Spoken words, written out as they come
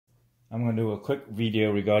I'm going to do a quick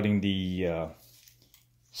video regarding the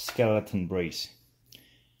skeleton brace.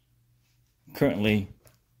 Currently,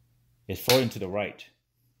 it's folding to the right.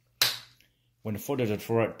 When it folded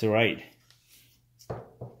to the right,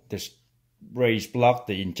 this brace blocked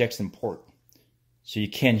the injection port. So you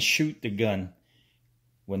can't shoot the gun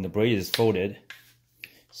when the brace is folded.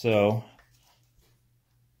 So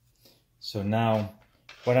now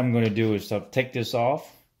what I'm going to do is take this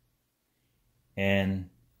off and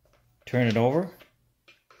turn it over.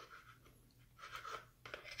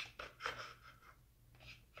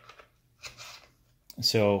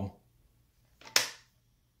 So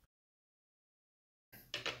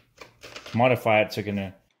modify it, so you're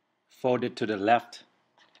gonna fold it to the left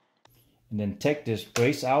and then take this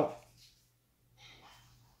brace out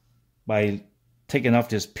by taking off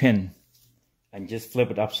this pin and just flip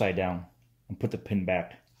it upside down and put the pin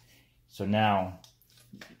back. So now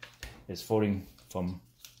it's folding from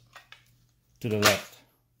to the left.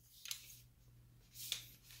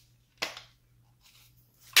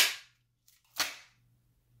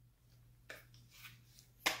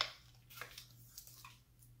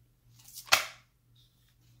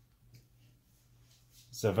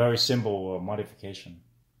 It's a very simple modification.